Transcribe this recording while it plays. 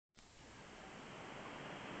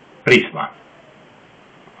Prisma.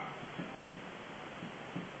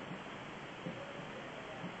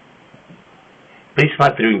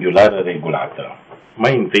 Prisma triunghiulară regulată.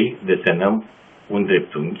 Mai întâi desenăm un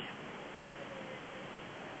dreptunghi.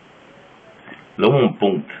 Luăm un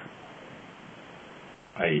punct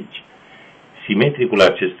aici. Simetricul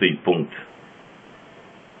acestui punct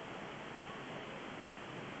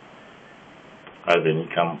ar veni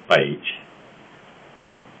cam pe aici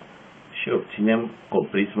și obținem o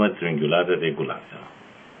prismă triunghiulară regulată.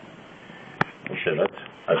 Observați,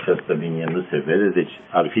 această linie nu se vede, deci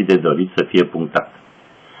ar fi de dorit să fie punctat.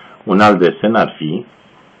 Un alt desen ar fi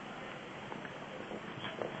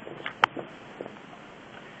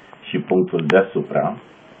și punctul deasupra,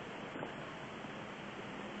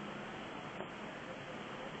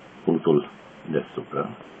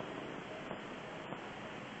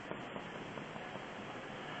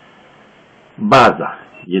 baza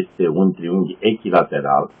este un triunghi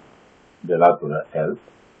echilateral de latură L,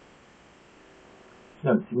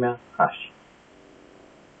 înălțimea H.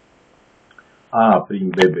 A',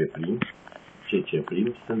 BB',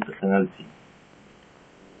 CC' sunt înălțimi.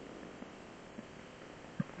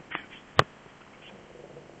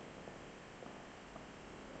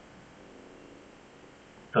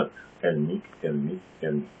 Tot L mic, L mic,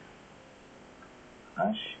 L mic. H.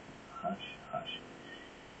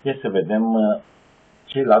 Ia să vedem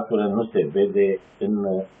ce latură nu se vede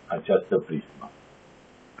în această prismă.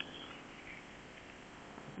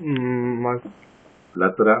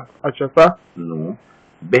 Latura? Aceasta? Nu.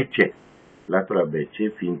 BC. Latura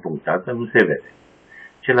BC, fiind punctată, nu se vede.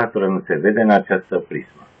 Ce latură nu se vede în această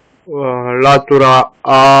prismă? Latura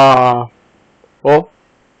AO.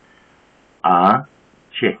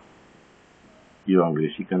 AC. Eu am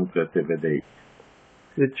greșit că nu prea se vede aici.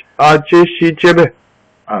 Deci AC și CB.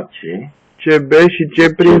 AC. CB și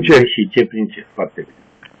C prin C. Și C prin C. Foarte bine.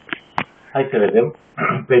 Hai să vedem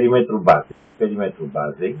perimetrul bazei. Perimetrul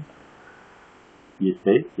bazei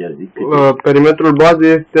este, perimetrul bazei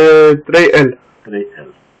este 3L. 3L.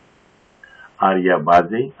 Aria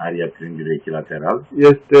bazei, aria triunghiului echilateral,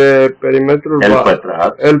 este perimetrul L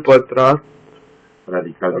pătrat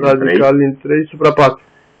radical din 3 supra 4.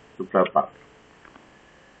 Supra 4.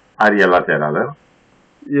 Aria laterală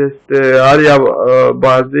este aria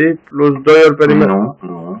bazei plus 2 ori perimetru.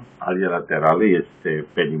 Nu. Aria laterală este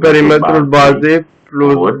perimetrul bazei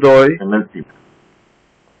plus 2 înălțime.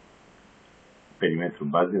 Perimetrul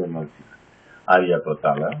bazei înălțime. Aria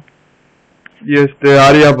totală este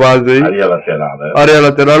aria bazei. Aria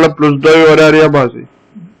laterală plus 2 ori aria bazei.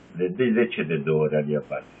 De ce de 2 ori aria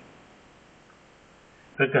bazei?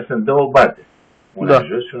 Cred că sunt două baze. Una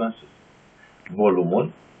jos și una sus.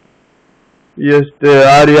 Volumul este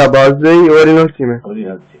aria bazei ori înălțime.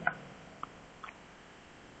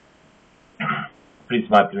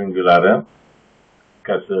 Prisma triunghiulară,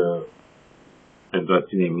 pentru a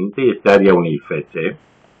ține minte, este aria unei fețe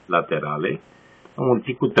laterale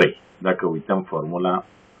înmulțit cu 3. Dacă uităm formula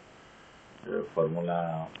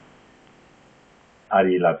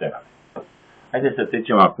ariei laterale. Haideți să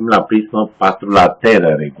trecem acum la prismă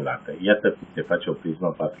patrulateră regulată. Iată cum se face o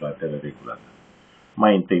prismă patrulateră regulată.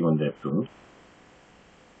 Mai întâi un dreptunghi.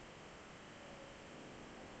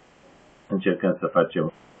 Încercăm să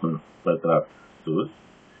facem un pătrat sus.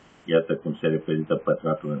 Iată cum se reprezintă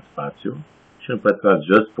pătratul în spațiu. Și un pătrat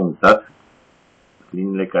jos punctat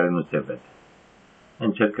liniile care nu se vede.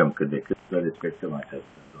 Încercăm cât de cât să respectăm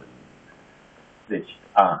această dorință. Deci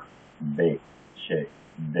A, B, C,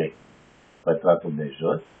 D, pătratul de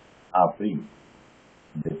jos, A', B',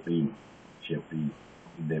 C',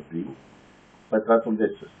 D', pătratul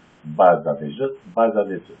de sus, baza de jos, baza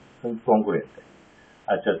de sus. Sunt congruente.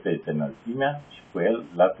 Aceasta este înălțimea și cu el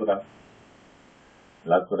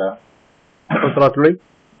latura pătratului.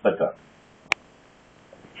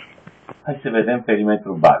 Hai să vedem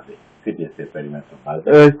perimetrul bazei. Cât este perimetrul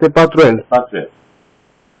bazei? Este 4L. 4L.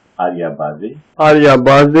 Aria bazei? Aria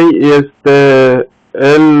bazei este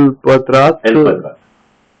L pătrat.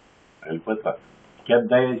 L pătrat. Chiar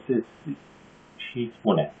de-aia este și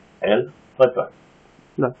spune L pătrat.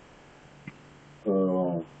 Da.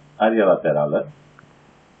 Aria laterală?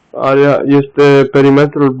 Aria este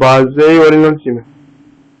perimetrul bazei ori înălțime.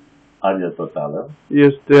 Aria totală?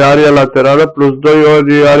 Este aria laterală plus 2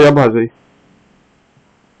 ori aria bazei.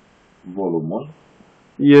 Volumul?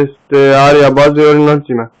 Este aria bazei ori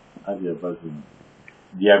înălțimea. Aria bazei.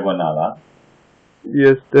 Diagonala?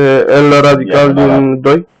 Este L radical din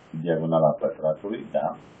 2. Diagonala pătratului,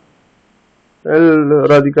 da. L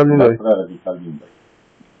radical din 2.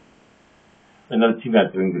 Înălțimea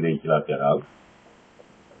triunghiului echilateral?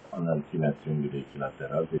 înălțimea triunghiului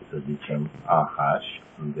echilateral, deci să zicem AH,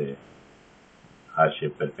 unde H e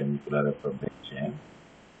perpendiculară pe BC.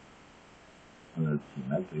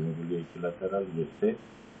 Înălțimea triunghiului echilateral este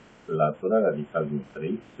latura radical din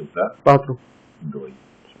 3 supra 4. 2.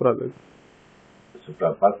 Supra 2. Supra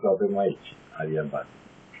 4 avem aici aria bază.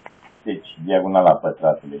 Deci, diagonala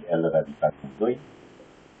pătratului L radical din 2,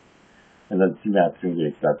 înălțimea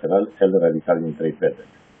triunghiului echilateral L radical din 3 pe D.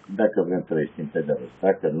 Dacă vrem să le știm pe de rost,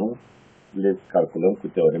 dacă nu, le calculăm cu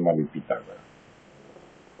teorema lui Pitagora.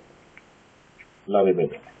 La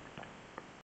revedere!